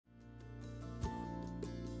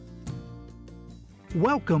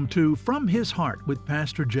Welcome to From His Heart with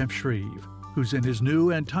Pastor Jeff Schreve, who's in his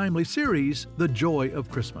new and timely series, The Joy of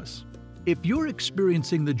Christmas. If you're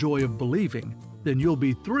experiencing the joy of believing, then you'll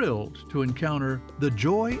be thrilled to encounter the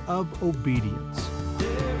joy of obedience.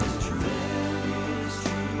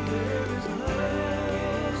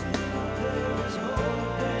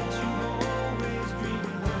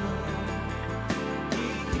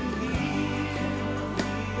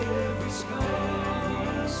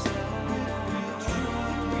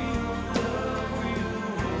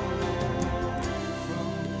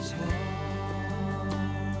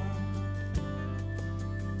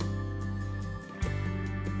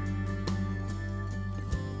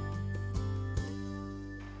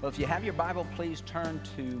 Well, if you have your Bible, please turn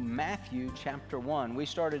to Matthew chapter 1. We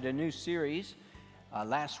started a new series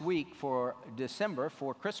last week for December,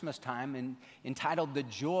 for Christmas time, entitled The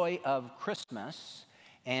Joy of Christmas.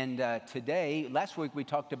 And last week we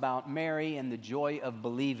talked about Mary and the joy of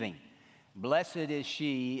believing. Blessed is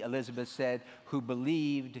she, Elizabeth said, who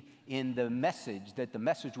believed in the message, that the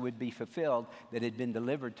message would be fulfilled that had been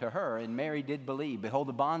delivered to her. And Mary did believe. Behold,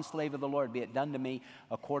 the bondslave of the Lord, be it done to me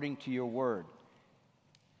according to your word.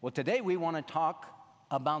 Well, today we want to talk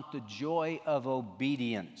about the joy of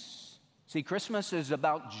obedience. See, Christmas is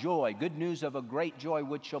about joy, good news of a great joy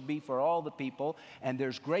which shall be for all the people. And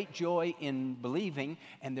there's great joy in believing,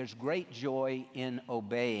 and there's great joy in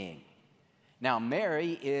obeying. Now,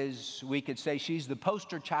 Mary is, we could say, she's the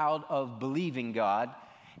poster child of believing God.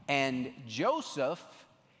 And Joseph,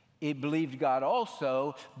 he believed God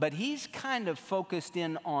also, but he's kind of focused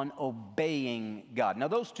in on obeying God. Now,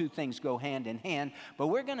 those two things go hand in hand, but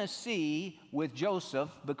we're going to see with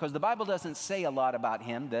Joseph, because the Bible doesn't say a lot about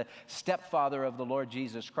him, the stepfather of the Lord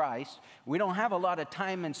Jesus Christ. We don't have a lot of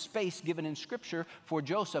time and space given in Scripture for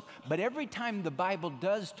Joseph, but every time the Bible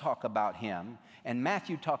does talk about him, and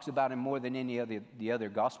Matthew talks about him more than any of the other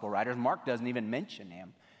gospel writers, Mark doesn't even mention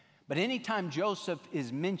him, but anytime Joseph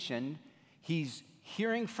is mentioned, he's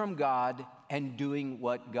hearing from God and doing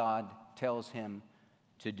what God tells him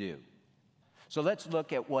to do. So let's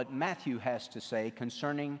look at what Matthew has to say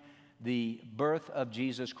concerning the birth of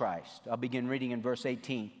Jesus Christ. I'll begin reading in verse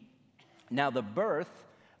 18. Now the birth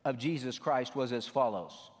of Jesus Christ was as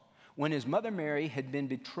follows. When his mother Mary had been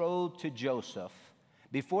betrothed to Joseph,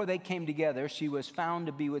 before they came together, she was found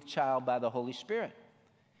to be with child by the Holy Spirit.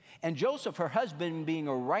 And Joseph, her husband, being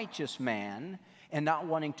a righteous man, and not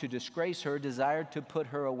wanting to disgrace her, desired to put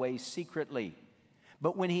her away secretly.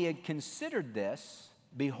 But when he had considered this,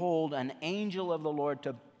 behold, an angel of the Lord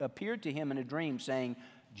appeared to him in a dream, saying,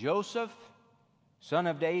 Joseph, son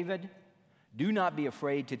of David, do not be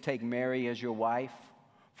afraid to take Mary as your wife,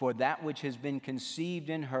 for that which has been conceived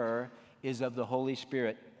in her is of the Holy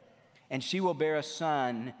Spirit. And she will bear a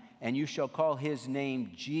son, and you shall call his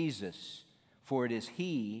name Jesus, for it is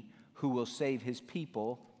he who will save his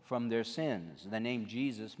people from their sins. The name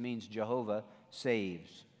Jesus means Jehovah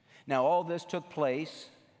saves. Now all this took place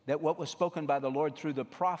that what was spoken by the Lord through the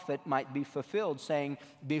prophet might be fulfilled, saying,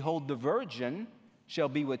 Behold, the virgin shall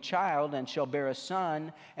be with child and shall bear a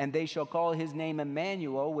son, and they shall call his name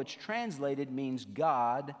Emmanuel, which translated means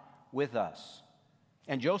God with us.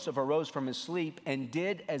 And Joseph arose from his sleep and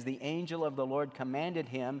did as the angel of the Lord commanded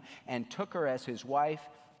him, and took her as his wife,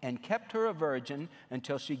 and kept her a virgin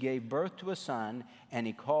until she gave birth to a son, and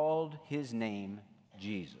he called his name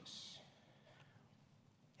Jesus.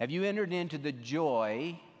 Have you entered into the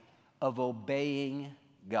joy of obeying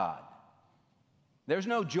God? There's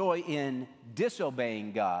no joy in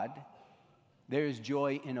disobeying God. There is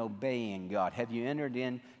joy in obeying God. Have you entered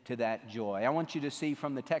into that joy? I want you to see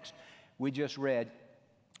from the text we just read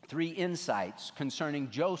 3 insights concerning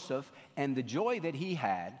Joseph and the joy that he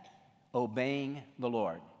had obeying the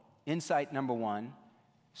Lord. Insight number 1,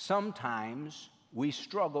 sometimes we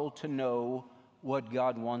struggle to know what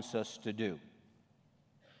God wants us to do.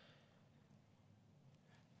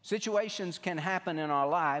 Situations can happen in our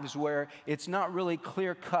lives where it's not really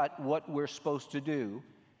clear-cut what we're supposed to do.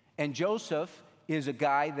 And Joseph is a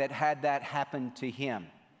guy that had that happen to him.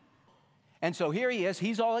 And so here he is.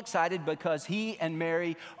 He's all excited because he and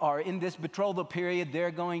Mary are in this betrothal period.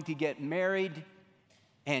 They're going to get married.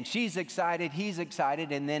 And she's excited, he's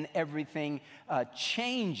excited, and then everything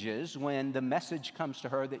changes when the message comes to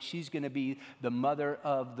her that she's going to be the mother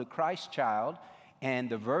of the Christ child,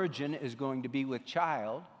 and the virgin is going to be with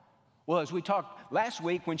child. Well, as we talked last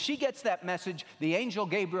week, when she gets that message, the angel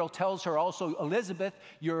Gabriel tells her also, Elizabeth,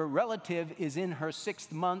 your relative is in her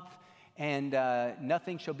 6th month, and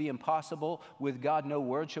nothing shall be impossible with God. No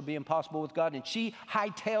word shall be impossible with God. And she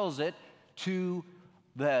hightails it to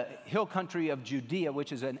the hill country of Judea,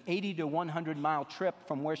 which is an 80 to 100 mile trip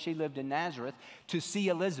from where she lived in Nazareth, to see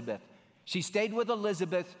Elizabeth. She stayed with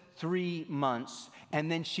Elizabeth 3 months,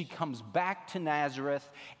 and then she comes back to Nazareth,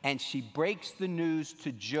 and she breaks the news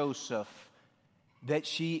to Joseph that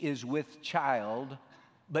she is with child,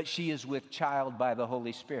 but she is with child by the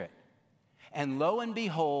Holy Spirit. And lo and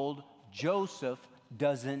behold, Joseph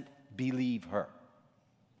doesn't believe her.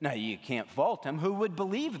 Now, you can't fault him. Who would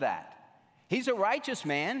believe that? He's a righteous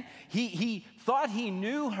man. He thought he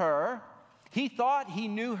knew her. He thought he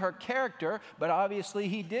knew her character, but obviously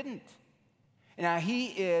he didn't. Now, he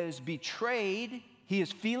is betrayed. He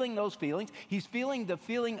is feeling those feelings. He's feeling the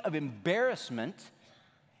feeling of embarrassment.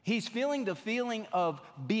 He's feeling the feeling of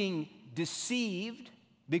being deceived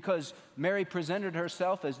because Mary presented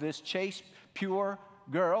herself as this chaste, pure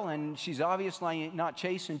girl, and she's obviously not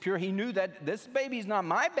chaste and pure. He knew that this baby's not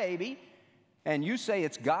my baby, and you say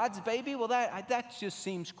it's God's baby? Well, that just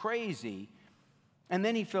seems crazy. And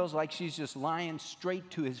then he feels like she's just lying straight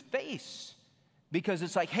to his face because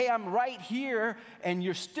it's like, hey, I'm right here, and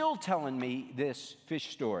you're still telling me this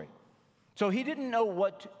fish story. So he didn't know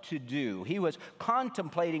what to do. He was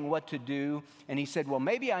contemplating what to do, and he said, well,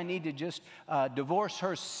 maybe I need to just divorce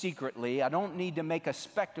her secretly. I don't need to make a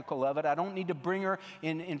spectacle of it. I don't need to bring her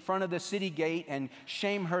in front of the city gate and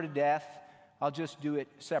shame her to death. I'll just do it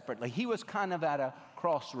separately. He was kind of at a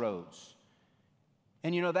crossroads.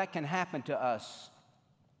 And you know, that can happen to us.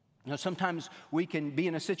 You know, sometimes we can be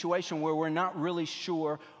in a situation where we're not really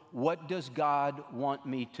sure, what does God want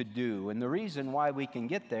me to do? And the reason why we can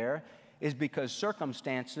get there is because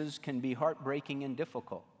circumstances can be heartbreaking and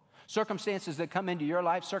difficult. Circumstances that come into your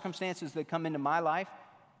life, circumstances that come into my life,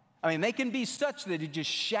 I mean, they can be such that it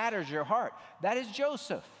just shatters your heart. That is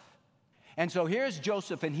Joseph. And so here's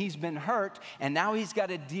Joseph, and he's been hurt, and now he's got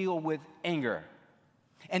to deal with anger.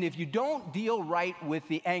 And if you don't deal right with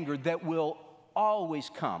the anger that will always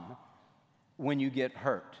come when you get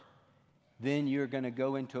hurt, then you're going to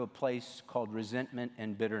go into a place called resentment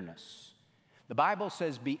and bitterness. The Bible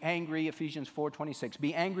says, be angry, Ephesians 4:26.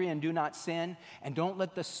 Be angry and do not sin, and don't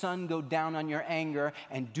let the sun go down on your anger,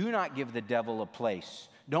 and do not give the devil a place.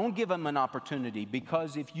 Don't give him an opportunity,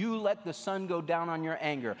 because if you let the sun go down on your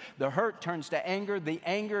anger, the hurt turns to anger. The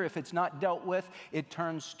anger, if it's not dealt with, it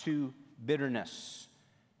turns to bitterness.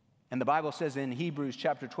 And the Bible says in Hebrews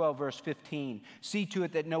chapter 12, verse 15, see to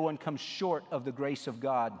it that no one comes short of the grace of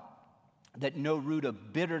God, that no root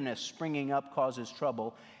of bitterness springing up causes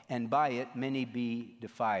trouble, and by it many be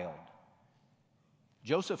defiled.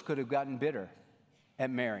 Joseph could have gotten bitter at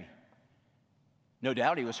Mary. No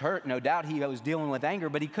doubt he was hurt. No doubt he was dealing with anger,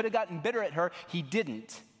 but he could have gotten bitter at her. He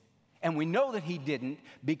didn't. And we know that he didn't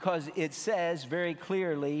because it says very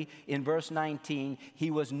clearly in verse 19,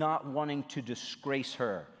 he was not wanting to disgrace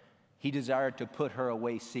her. He desired to put her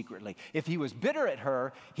away secretly. If he was bitter at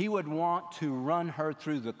her, he would want to run her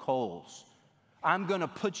through the coals. I'm going to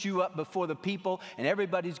put you up before the people, and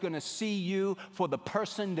everybody's going to see you for the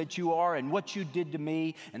person that you are and what you did to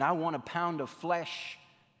me, and I want a pound of flesh.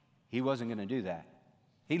 He wasn't going to do that.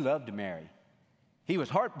 He loved Mary. He was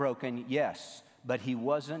heartbroken, yes, but he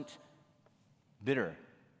wasn't bitter.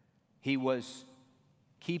 He was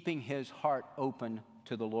keeping his heart open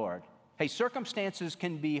to the Lord. Hey, circumstances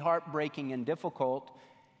can be heartbreaking and difficult,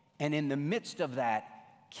 and in the midst of that,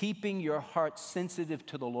 keeping your heart sensitive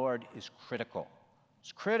to the Lord is critical.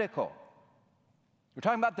 It's critical. We're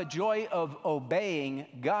talking about the joy of obeying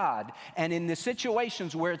God. And in the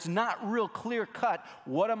situations where it's not real clear cut,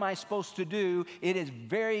 what am I supposed to do? It is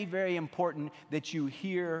very, very important that you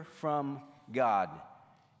hear from God.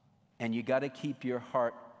 And you got to keep your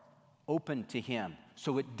heart open to Him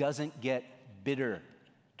so it doesn't get bitter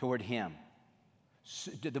toward Him.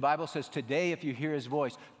 The Bible says, today, if you hear His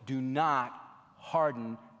voice, do not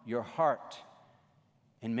harden your heart.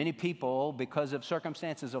 And many people, because of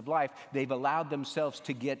circumstances of life, they've allowed themselves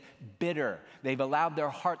to get bitter. They've allowed their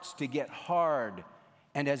hearts to get hard.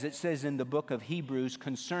 And as it says in the book of Hebrews,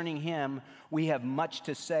 concerning Him, we have much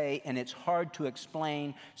to say, and it's hard to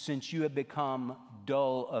explain since you have become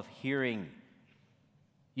dull of hearing.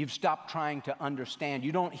 You've stopped trying to understand.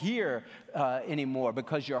 You don't hear anymore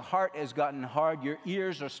because your heart has gotten hard, your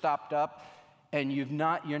ears are stopped up, and you're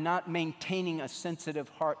not maintaining a sensitive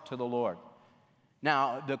heart to the Lord.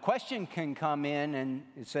 Now, the question can come in, and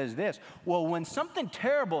it says this, well, when something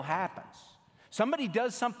terrible happens, somebody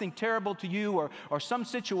does something terrible to you or some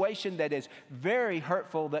situation that is very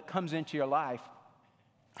hurtful that comes into your life,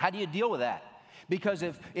 how do you deal with that? Because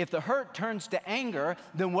if the hurt turns to anger,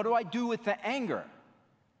 then what do I do with the anger?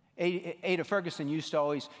 Ada Ferguson used to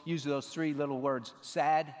always use those three little words,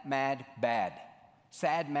 sad, mad, bad.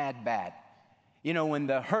 Sad, mad, bad. You know, when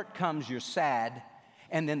the hurt comes, you're sad,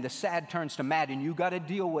 and then the sad turns to mad, and you got to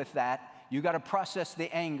deal with that. You got to process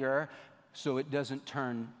the anger so it doesn't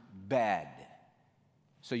turn bad,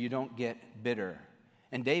 so you don't get bitter.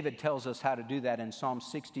 And David tells us how to do that in Psalm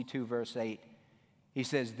 62, verse 8. He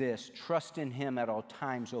says this, "Trust in him at all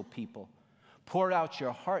times, O people. Pour out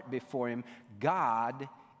your heart before him. God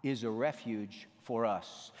is a refuge for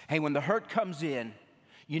us." Hey, when the hurt comes in,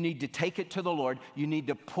 you need to take it to the Lord. You need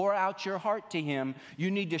to pour out your heart to him.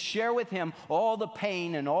 You need to share with him all the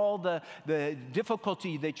pain and all the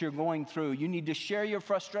difficulty that you're going through. You need to share your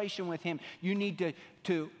frustration with him. You need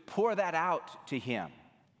to pour that out to him.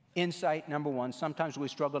 Insight number one, sometimes we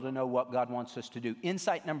struggle to know what God wants us to do.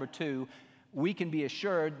 Insight number two, we can be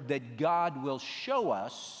assured that God will show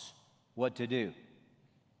us what to do.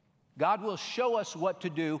 God will show us what to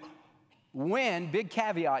do when, big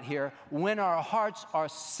caveat here, when our hearts are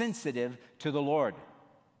sensitive to the Lord,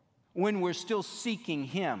 when we're still seeking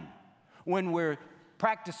him, when we're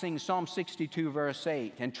practicing Psalm 62, verse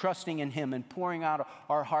 8, and trusting in him and pouring out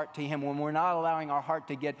our heart to him, when we're not allowing our heart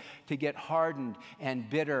to get hardened and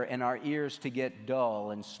bitter and our ears to get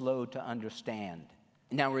dull and slow to understand.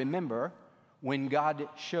 Now remember, when God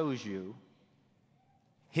shows you,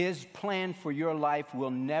 his plan for your life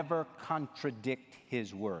will never contradict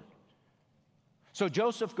his word. So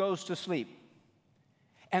Joseph goes to sleep,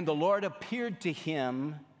 and the Lord appeared to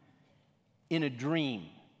him in a dream.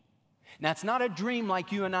 Now, it's not a dream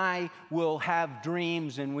like you and I will have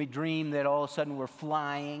dreams, and we dream that all of a sudden we're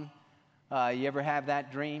flying. You ever have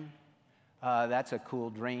that dream? That's a cool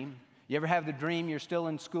dream. You ever have the dream you're still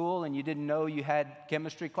in school and you didn't know you had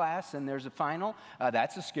chemistry class and there's a final?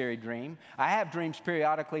 That's a scary dream. I have dreams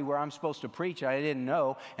periodically where I'm supposed to preach and I didn't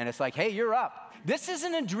know, and it's like, hey, you're up. This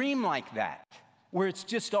isn't a dream like that, where it's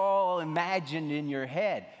just all imagined in your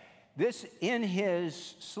head. This, in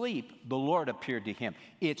his sleep, the Lord appeared to him.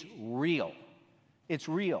 It's real. It's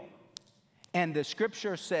real. And the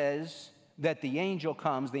scripture says that the angel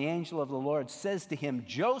comes, the angel of the Lord says to him,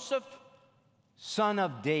 "Joseph, son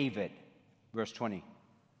of David," verse 20,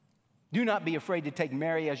 "do not be afraid to take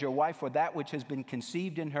Mary as your wife, for that which has been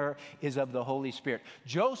conceived in her is of the Holy Spirit."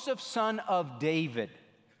 Joseph, son of David.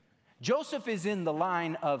 Joseph is in the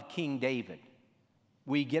line of King David.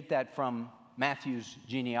 We get that from Matthew's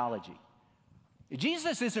genealogy.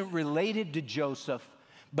 Jesus isn't related to Joseph,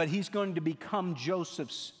 but he's going to become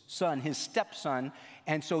Joseph's son, his stepson,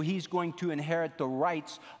 and so he's going to inherit the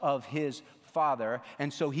rights of his father,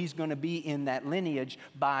 and so he's going to be in that lineage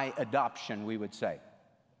by adoption, we would say.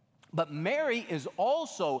 But Mary is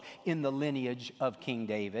also in the lineage of King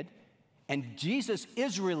David, and Jesus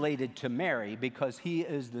is related to Mary because he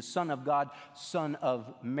is the Son of God, son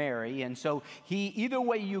of Mary. And so either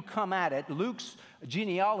way you come at it, Luke's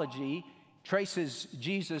genealogy traces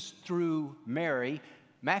Jesus through Mary.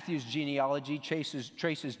 Matthew's genealogy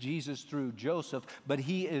traces Jesus through Joseph, but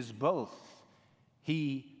he is both.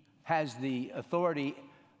 He has the authority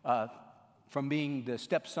from being the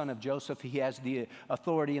stepson of Joseph. He has the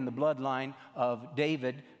authority in the bloodline of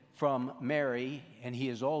David from Mary, and he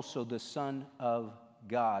is also the Son of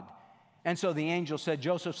God. And so the angel said,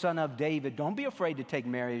 "Joseph, son of David, don't be afraid to take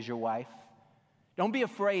Mary as your wife. Don't be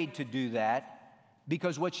afraid to do that,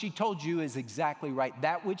 because what she told you is exactly right.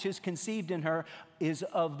 That which is conceived in her is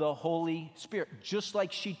of the Holy Spirit, just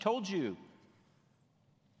like she told you."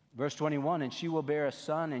 Verse 21, "And she will bear a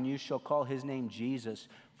son, and you shall call his name Jesus,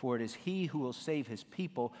 for it is he who will save his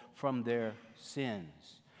people from their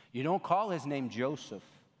sins." You don't call his name Joseph.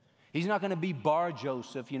 He's not going to be Bar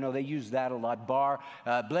Joseph. You know, they use that a lot.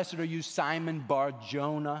 Blessed are you, Simon Bar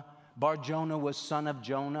Jonah. Bar Jonah was son of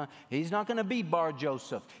Jonah. He's not going to be Bar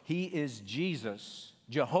Joseph. He is Jesus.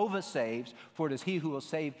 Jehovah saves, for it is he who will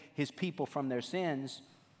save his people from their sins.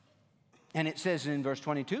 And it says in verse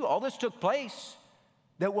 22, all this took place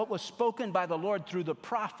that what was spoken by the Lord through the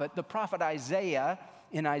prophet Isaiah,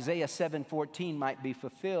 in Isaiah 7:14 might be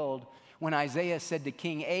fulfilled, when Isaiah said to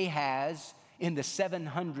King Ahaz in the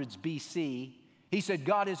 700s BC, he said,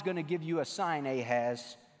 "God is going to give you a sign,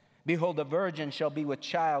 Ahaz. Behold, the virgin shall be with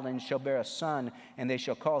child and shall bear a son, and they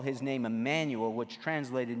shall call his name Emmanuel," which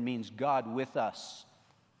translated means God with us.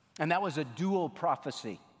 And that was a dual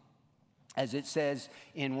prophecy. As it says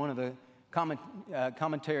in one of the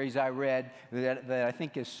commentaries I read that I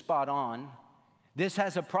think is spot on. This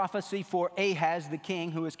has a prophecy for Ahaz, the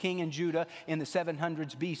king, who was king in Judah in the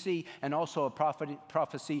 700s BC, and also a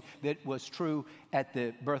prophecy that was true at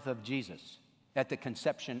the birth of Jesus, at the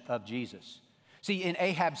conception of Jesus. See, in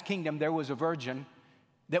Ahab's kingdom, there was a virgin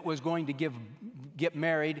that was going to get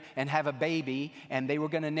married and have a baby, and they were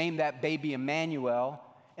going to name that baby Emmanuel.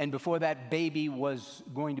 And before that baby was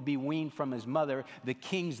going to be weaned from his mother, the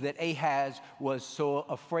kings that Ahaz was so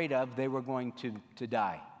afraid of, they were going to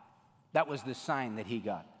die. That was the sign that he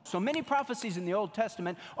got. So many prophecies in the Old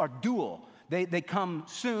Testament are dual. They come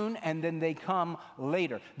soon and then they come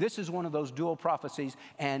later. This is one of those dual prophecies,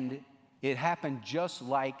 and it happened just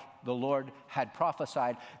like the Lord had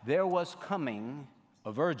prophesied. There was coming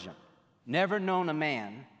a virgin, never known a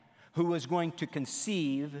man, who was going to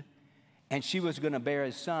conceive, and she was going to bear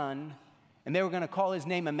his son, and they were going to call his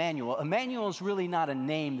name Emmanuel. Emmanuel is really not a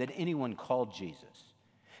name that anyone called Jesus.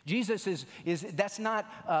 Jesus that's not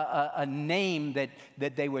a name that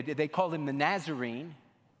they called him the Nazarene,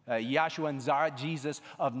 Yahshua and Zara, Jesus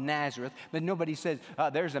of Nazareth, but nobody says,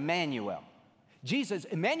 there's Emmanuel.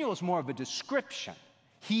 Emmanuel is more of a description.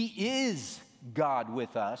 He is God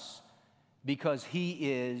with us because he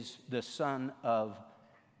is the Son of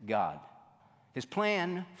God. His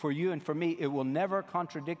plan for you and for me, it will never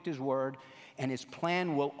contradict his word, and his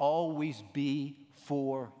plan will always be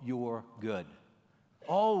for your good.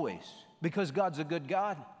 Always, because God's a good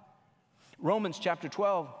God. Romans chapter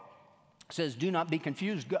 12 says, do not be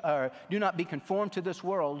confused, or do not be conformed to this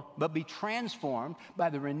world, but be transformed by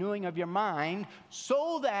the renewing of your mind,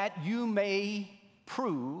 so that you may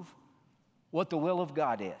prove what the will of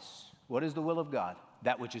God is. What is the will of God?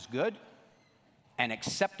 That which is good and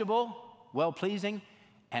acceptable, well-pleasing,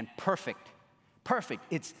 and perfect. Perfect.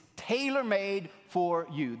 It's tailor-made for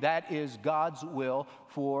you. That is God's will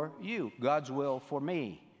for you, God's will for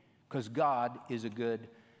me, because God is a good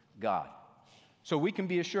God. So we can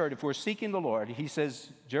be assured if we're seeking the Lord, he says,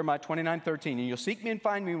 Jeremiah 29:13, and you'll seek me and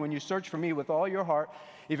find me when you search for me with all your heart.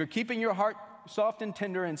 If you're keeping your heart soft and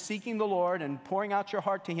tender and seeking the Lord and pouring out your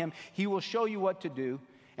heart to him, he will show you what to do.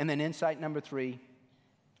 And then insight number 3,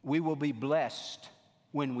 we will be blessed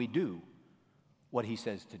when we do what he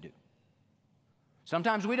says to do.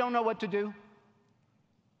 Sometimes we don't know what to do.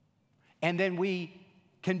 And then we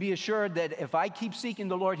can be assured that if I keep seeking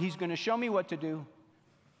the Lord, he's going to show me what to do.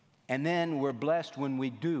 And then we're blessed when we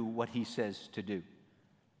do what he says to do.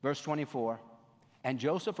 Verse 24, and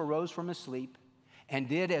Joseph arose from his sleep and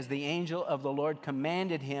did as the angel of the Lord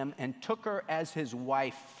commanded him, and took her as his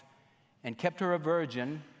wife and kept her a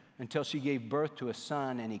virgin until she gave birth to a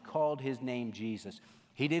son, and he called his name Jesus.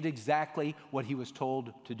 He did exactly what he was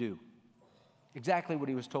told to do. Exactly what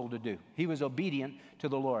he was told to do. He was obedient to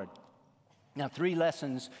the Lord. Now, 3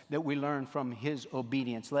 lessons that we learn from his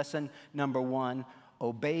obedience. Lesson number 1,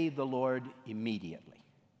 obey the Lord immediately.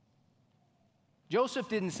 Joseph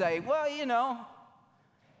didn't say, well,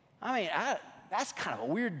 that's kind of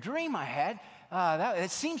a weird dream I had.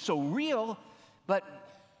 It seems so real, but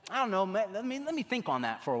I don't know, let me think on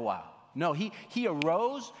that for a while. No, he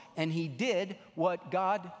arose and he did what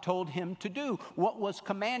God told him to do, what was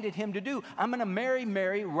commanded him to do. I'm going to marry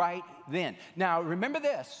Mary right then. Now, remember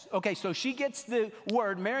this. Okay, so she gets the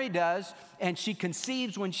word, Mary does, and she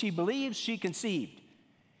conceives when she believes she conceived.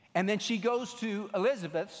 And then she goes to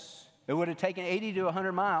Elizabeth's. It would have taken 80 to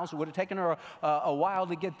 100 miles. It would have taken her a while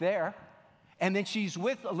to get there. And then she's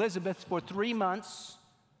with Elizabeth for 3 months.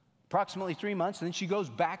 Approximately 3 months, and then she goes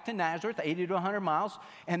back to Nazareth, 80 to 100 miles,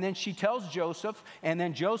 and then she tells Joseph, and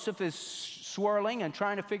then Joseph is swirling and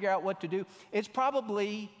trying to figure out what to do. It's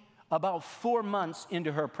probably about 4 months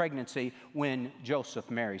into her pregnancy when Joseph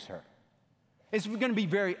marries her. It's going to be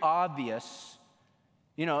very obvious.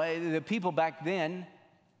 The people back then,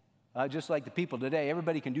 just like the people today,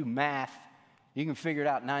 everybody can do math. You can figure it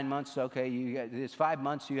out. 9 months, okay, it's 5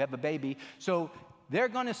 months, you have a baby. So they're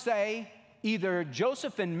going to say, either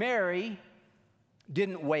Joseph and Mary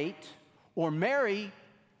didn't wait, or Mary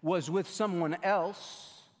was with someone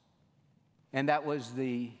else, and that was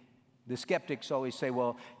the skeptics always say,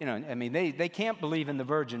 well, they can't believe in the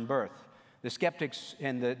virgin birth. The skeptics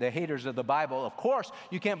and the haters of the Bible, of course,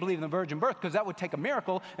 you can't believe in the virgin birth because that would take a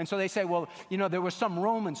miracle. And so they say, well, there was some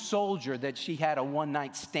Roman soldier that she had a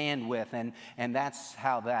one-night stand with, and that's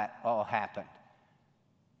how that all happened.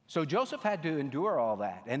 So Joseph had to endure all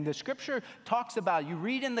that. And the scripture talks about, you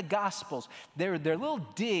read in the Gospels, they're little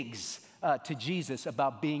digs to Jesus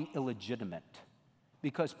about being illegitimate,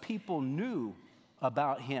 because people knew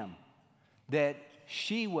about him, that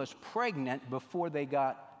she was pregnant before they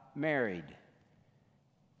got married.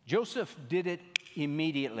 Joseph did it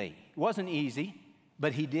immediately. It wasn't easy,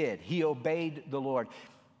 but he did. He obeyed the Lord.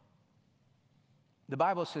 The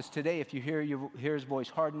Bible says today, if you hear his voice,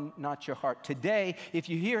 harden not your heart. Today, if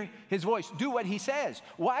you hear his voice, do what he says.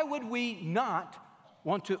 Why would we not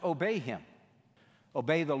want to obey him?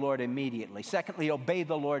 Obey the Lord immediately. Secondly, obey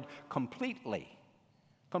the Lord completely.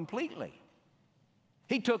 Completely.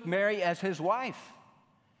 He took Mary as his wife.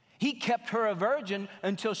 He kept her a virgin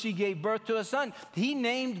until she gave birth to a son. He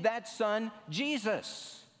named that son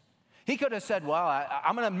Jesus. He could have said, well,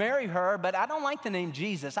 I'm going to marry her, but I don't like the name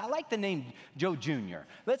Jesus. I like the name Joe Jr.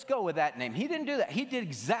 Let's go with that name. He didn't do that. He did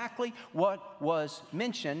exactly what was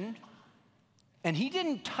mentioned, and he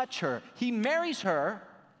didn't touch her. He marries her,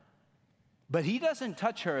 but he doesn't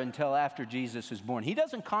touch her until after Jesus is born. He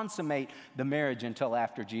doesn't consummate the marriage until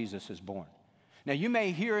after Jesus is born. Now, you may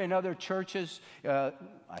hear in other churches, I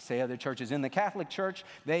say other churches, in the Catholic Church,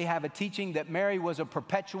 they have a teaching that Mary was a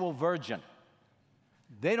perpetual virgin.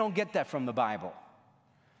 They don't get that from the Bible.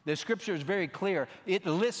 The scripture is very clear. It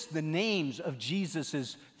lists the names of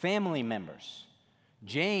Jesus' family members.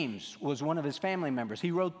 James was one of his family members. He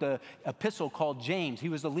wrote the epistle called James. He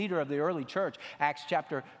was the leader of the early church, Acts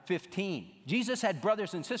chapter 15. Jesus had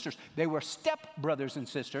brothers and sisters. They were step brothers and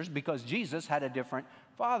sisters because Jesus had a different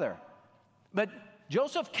father. But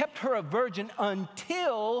Joseph kept her a virgin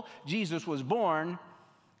until Jesus was born,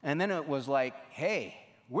 and then it was like, hey,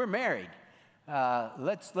 we're married.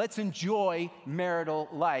 Let's enjoy marital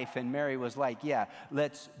life. And Mary was like, yeah,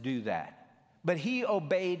 let's do that. But he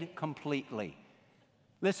obeyed completely.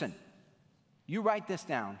 Listen, you write this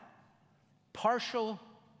down. Partial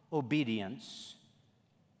obedience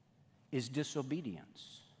is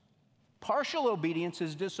disobedience. Partial obedience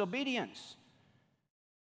is disobedience.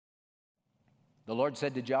 The Lord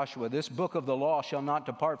said to Joshua, this book of the law shall not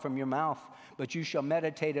depart from your mouth, but you shall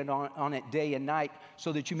meditate on it day and night,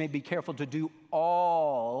 so that you may be careful to do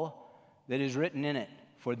all that is written in it.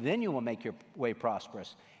 For then you will make your way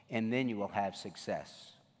prosperous, and then you will have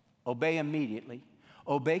success. Obey immediately,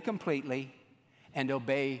 obey completely, and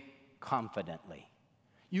obey confidently.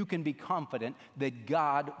 You can be confident that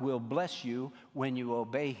God will bless you when you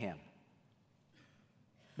obey Him.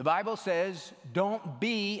 The Bible says, don't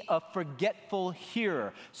be a forgetful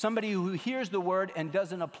hearer. Somebody who hears the word and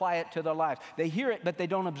doesn't apply it to their life. They hear it, but they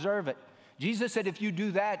don't observe it. Jesus said, if you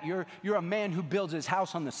do that, you're a man who builds his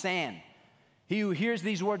house on the sand. He who hears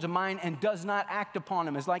these words of mine and does not act upon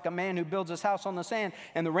them is like a man who builds his house on the sand,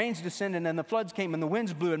 and the rains descended, and the floods came, and the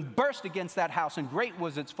winds blew and burst against that house, and great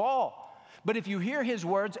was its fall. But if you hear his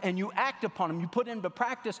words and you act upon them, you put into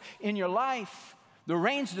practice in your life, the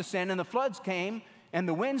rains descend and the floods came, and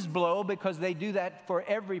the winds blow, because they do that for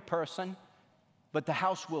every person, but the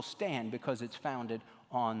house will stand because it's founded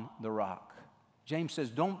on the rock. James says,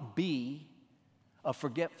 don't be a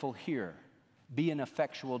forgetful hearer. Be an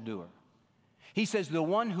effectual doer. He says, the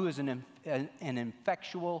one who is an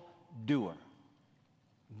effectual doer,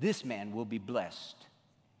 this man will be blessed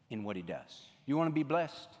in what he does. You want to be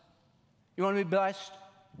blessed? You want to be blessed?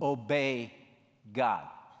 Obey God.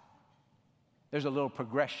 There's a little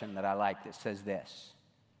progression that I like that says this.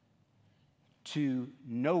 To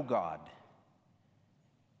know God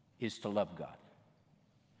is to love God.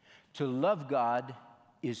 To love God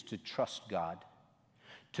is to trust God.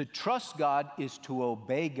 To trust God is to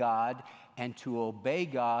obey God, and to obey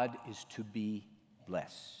God is to be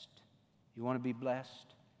blessed. You want to be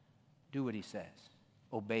blessed? Do what He says.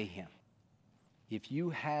 Obey Him. If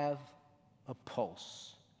you have a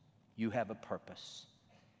pulse, you have a purpose.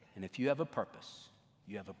 And if you have a purpose,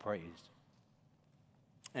 you have a praise.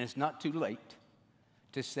 And it's not too late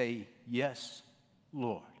to say, yes,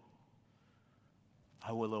 Lord,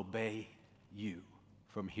 I will obey you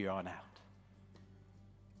from here on out.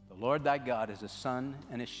 The Lord thy God is a sun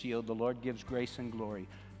and a shield. The Lord gives grace and glory.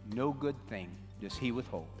 No good thing does He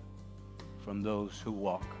withhold from those who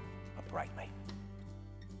walk uprightly.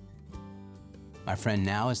 My friend,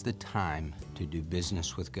 now is the time to do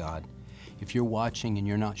business with God. If you're watching and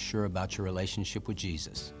you're not sure about your relationship with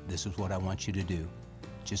Jesus, this is what I want you to do.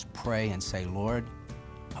 Just pray and say, Lord,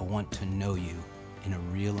 I want to know you in a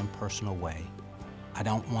real and personal way. I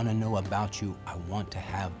don't want to know about you. I want to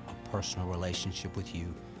have a personal relationship with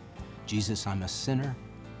you. Jesus, I'm a sinner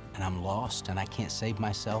and I'm lost and I can't save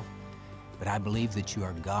myself, but I believe that you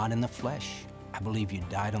are God in the flesh. I believe you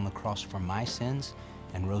died on the cross for my sins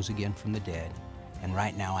and rose again from the dead. And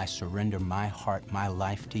right now I surrender my heart, my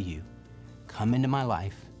life to you. Come into my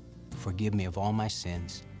life, forgive me of all my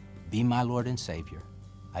sins, be my Lord and Savior.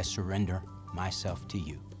 I surrender myself to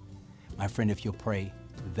you. My friend, if you'll pray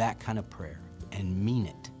that kind of prayer and mean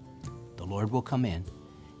it, the Lord will come in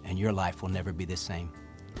and your life will never be the same.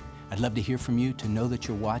 I'd love to hear from you, to know that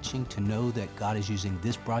you're watching, to know that God is using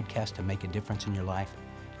this broadcast to make a difference in your life,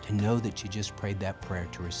 to know that you just prayed that prayer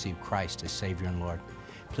to receive Christ as Savior and Lord.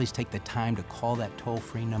 Please take the time to call that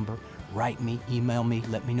toll-free number, write me, email me,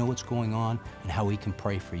 let me know what's going on and how we can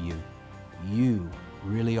pray for you. You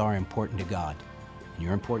really are important to God, and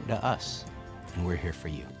you're important to us, and we're here for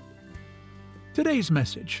you. Today's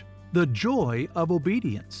message: The Joy of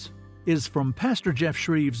Obedience is from Pastor Jeff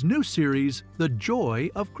Schreve's new series, The Joy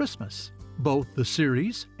of Christmas. Both the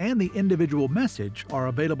series and the individual message are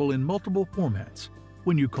available in multiple formats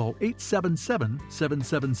when you call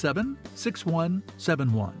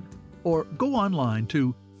 877-777-6171 or go online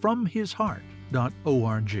to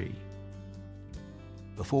fromhisheart.org.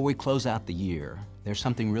 Before we close out the year, there's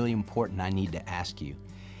something really important I need to ask you.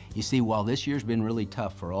 You see, while this year's been really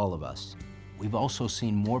tough for all of us, we've also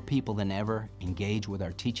seen more people than ever engage with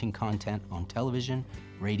our teaching content on television,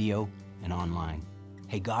 radio, and online.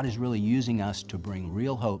 Hey, God is really using us to bring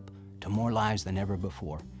real hope to more lives than ever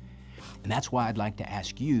before. And that's why I'd like to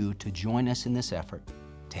ask you to join us in this effort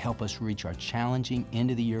to help us reach our challenging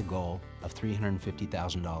end-of-the-year goal of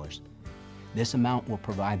 $350,000. This amount will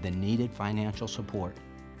provide the needed financial support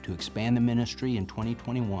to expand the ministry in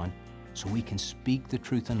 2021 so we can speak the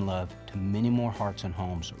truth and love to many more hearts and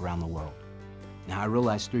homes around the world. Now, I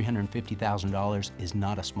realize $350,000 is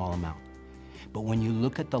not a small amount, but when you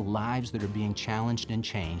look at the lives that are being challenged and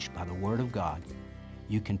changed by the Word of God,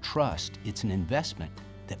 you can trust it's an investment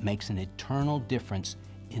that makes an eternal difference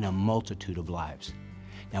in a multitude of lives.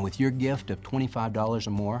 Now, with your gift of $25 or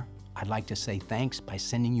more, I'd like to say thanks by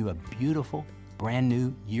sending you a beautiful, brand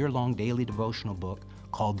new, year-long daily devotional book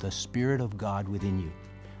called The Spirit of God Within You.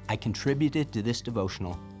 I contributed to this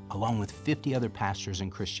devotional along with 50 other pastors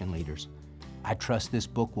and Christian leaders. I trust this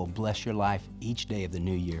book will bless your life each day of the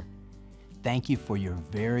new year. Thank you for your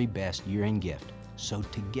very best year-end gift, so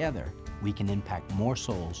together we can impact more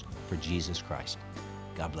souls for Jesus Christ.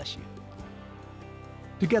 God bless you.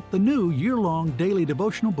 To get the new year-long daily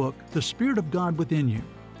devotional book, The Spirit of God Within You,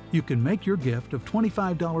 you can make your gift of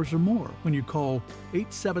 $25 or more when you call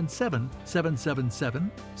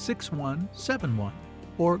 877-777-6171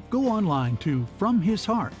 or go online to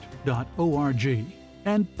fromhisheart.org.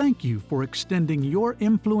 And thank you for extending your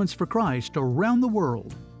influence for Christ around the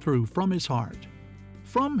world through From His Heart.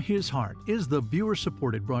 From His Heart is the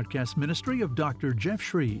viewer-supported broadcast ministry of Dr. Jeff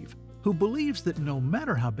Schreve, who believes that no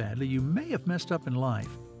matter how badly you may have messed up in life,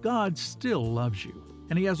 God still loves you,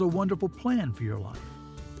 and He has a wonderful plan for your life.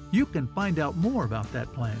 You can find out more about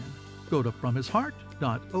that plan. Go to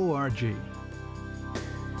fromhisheart.org.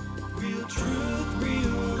 Real truth,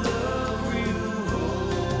 real